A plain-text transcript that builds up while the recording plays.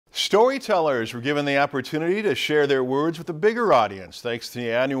Storytellers were given the opportunity to share their words with a bigger audience thanks to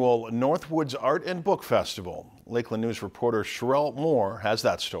the annual Northwoods Art and Book Festival. Lakeland News reporter Sherelle Moore has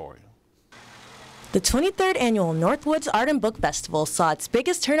that story. The 23rd annual Northwoods Art and Book Festival saw its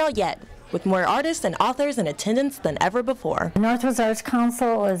biggest turnout yet, with more artists and authors in attendance than ever before. Northwoods Arts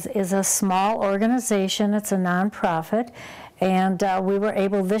Council is a small organization. It's a nonprofit, and we were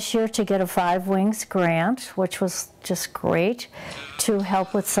able this year to get a 5 Wings grant, which was just great, to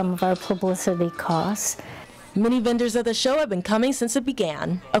help with some of our publicity costs. Many vendors at the show have been coming since it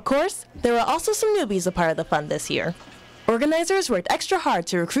began. Of course, there were also some newbies a part of the fun this year. Organizers worked extra hard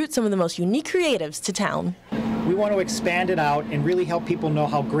to recruit some of the most unique creatives to town. We want to expand it out and really help people know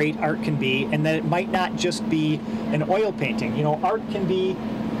how great art can be, and that it might not just be an oil painting. You know, art can be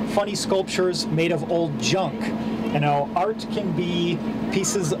funny sculptures made of old junk. You know, art can be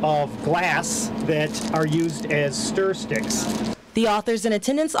pieces of glass that are used as stir sticks. The authors in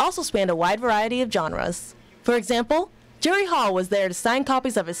attendance also spanned a wide variety of genres. For example, Jerry Hall was there to sign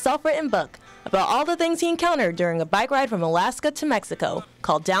copies of his self-written book about all the things he encountered during a bike ride from Alaska to Mexico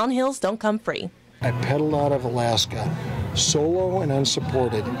called Down Hills Don't Come Free. I pedaled out of Alaska, solo and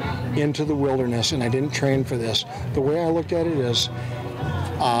unsupported, into the wilderness, and I didn't train for this. The way I looked at it is,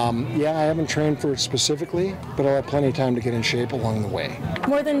 yeah, I haven't trained for it specifically, but I'll have plenty of time to get in shape along the way.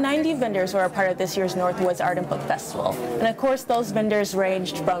 More than 90 vendors were a part of this year's Northwoods Art and Book Festival. And of course, those vendors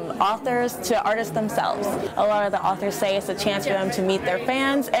ranged from authors to artists themselves. A lot of the authors say it's a chance for them to meet their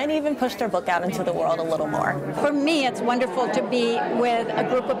fans and even push their book out into the world a little more. For me, it's wonderful to be with a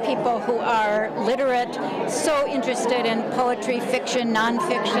group of people who are literate, so interested in poetry, fiction,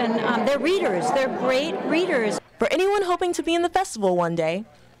 nonfiction. They're readers. They're great readers. For anyone hoping to be in the festival one day,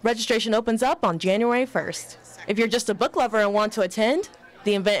 registration opens up on January 1st. If you're just a book lover and want to attend,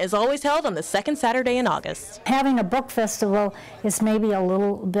 the event is always held on the second Saturday in August. Having a book festival is maybe a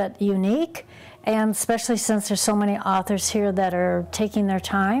little bit unique, and especially since there's so many authors here that are taking their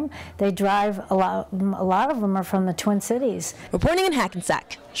time. They drive a lot of them are from the Twin Cities. Reporting in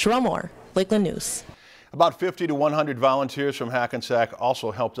Hackensack, Sherelle Moore, Lakeland News. About 50 to 100 volunteers from Hackensack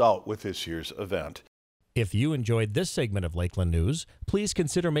also helped out with this year's event. If you enjoyed this segment of Lakeland News, please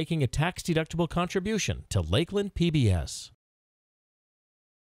consider making a tax-deductible contribution to Lakeland PBS.